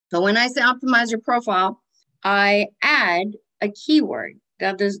So when I say optimize your profile, I add a keyword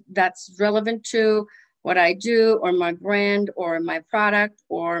that's relevant to what I do or my brand or my product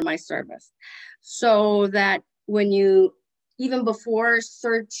or my service. So that when you, even before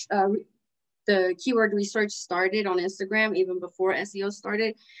search, the keyword research started on Instagram, even before SEO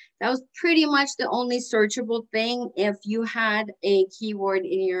started, that was pretty much the only searchable thing if you had a keyword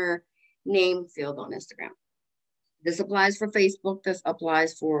in your name field on Instagram. This applies for Facebook. This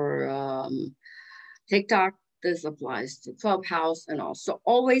applies for TikTok. This applies to Clubhouse and all. So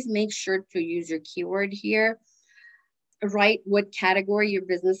always make sure to use your keyword here. Write what category your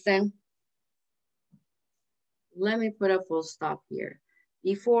business in. Let me put a full stop here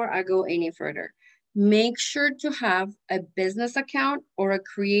before I go any further. Make sure to have a business account or a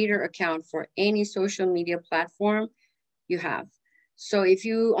creator account for any social media platform you have. So if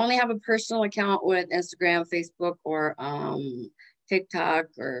you only have a personal account with Instagram, Facebook, or TikTok,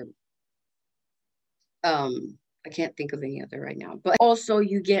 or I can't think of any other right now, but also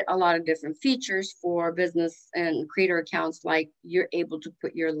you get a lot of different features for business and creator accounts, like you're able to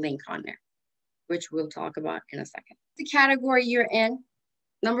put your link on there, which we'll talk about in a second. The category you're in,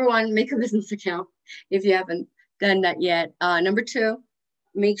 number one, make a business account if you haven't done that yet. Number two,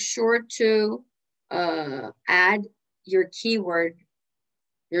 make sure to add your keyword,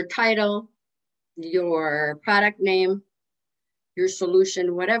 your title, your product name, your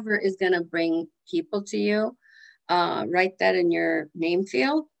solution, whatever is going to bring people to you. Write that in your name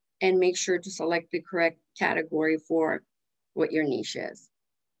field and make sure to select the correct category for what your niche is.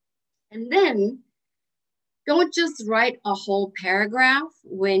 And then don't just write a whole paragraph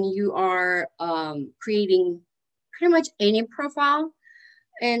when you are creating pretty much any profile,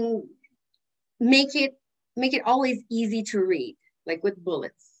 and make it always easy to read, like with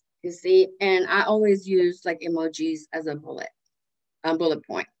bullets, you see. And I always use like emojis as a bullet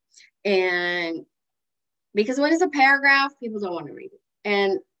point. And because when it's a paragraph, people don't want to read it.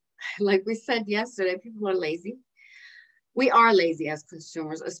 And like we said yesterday, people are lazy. We are lazy as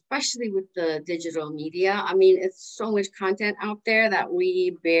consumers, especially with the digital media. I mean, it's so much content out there that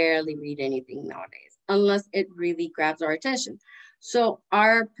we barely read anything nowadays, unless it really grabs our attention. So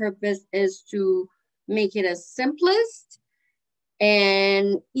our purpose is to make it as simplest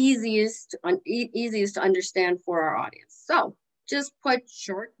and easiest to understand for our audience. So just put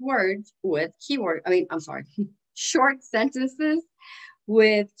short words with keyword. Short sentences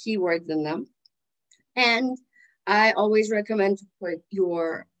with keywords in them. And I always recommend to put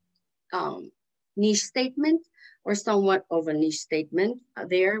your niche statement or somewhat of a niche statement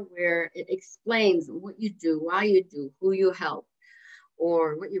there, where it explains what you do, why you do, who you help,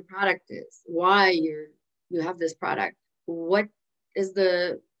 or what your product is, why you have this product, what is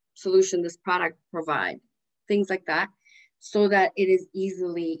the solution this product provide, things like that, so that it is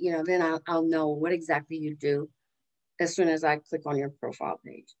easily, then I'll know what exactly you do as soon as I click on your profile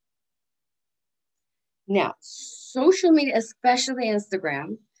page. Now, social media, especially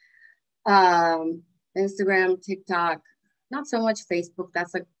Instagram, TikTok, not so much Facebook,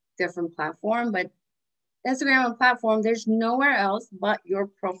 that's a different platform, but Instagram and platform, there's nowhere else but your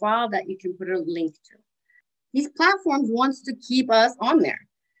profile that you can put a link to. These platforms wants to keep us on there.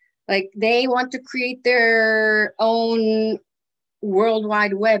 Like, they want to create their own world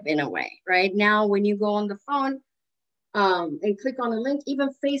wide web in a way. Right now, when you go on the phone and click on a link, even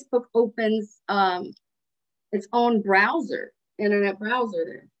Facebook opens its own browser, internet browser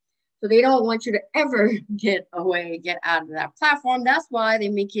there. So they don't want you to ever get out of that platform. That's why they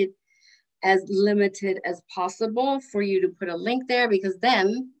make it as limited as possible for you to put a link there, because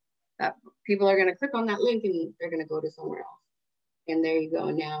then people are going to click on that link and they're going to go to somewhere else. And there you go.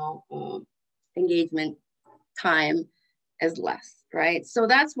 Now engagement time is less, right? So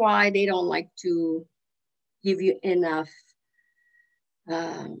that's why they don't like to give you enough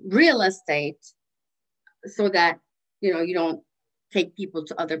real estate so that, you don't take people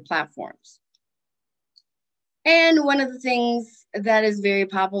to other platforms. And one of the things that is very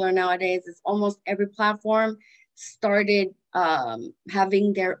popular nowadays is almost every platform started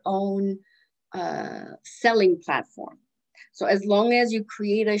having their own selling platform. So as long as you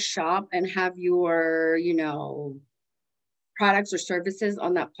create a shop and have your, products or services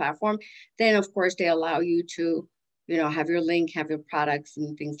on that platform, then of course they allow you to, have your link, have your products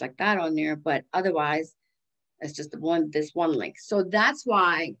and things like that on there. But otherwise, it's just this one link. So that's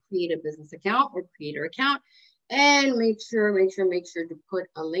why create a business account or creator account, and make sure to put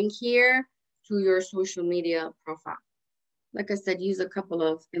a link here to your social media profile. Like I said, use a couple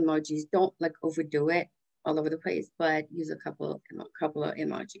of emojis. Don't overdo it all over the place, but use a couple of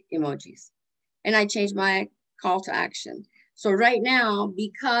emojis. And I changed my call to action. So right now,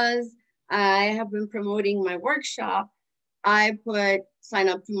 because I have been promoting my workshop, I put sign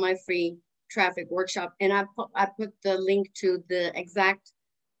up to my free traffic workshop, and I put the link to the exact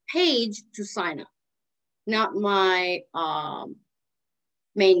page to sign up, not my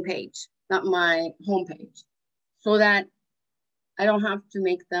main page, not my homepage, so that I don't have to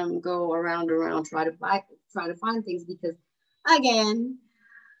make them go around try to find things, because again,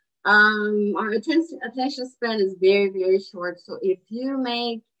 our attention span is very, very short. So if you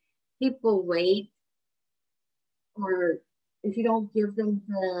make people wait, or if you don't give them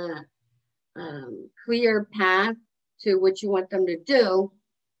the clear path to what you want them to do,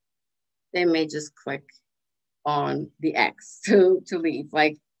 they may just click on the X to leave.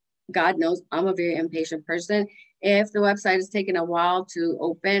 Like, God knows I'm a very impatient person. If the website is taking a while to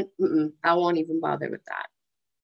open, I won't even bother with that.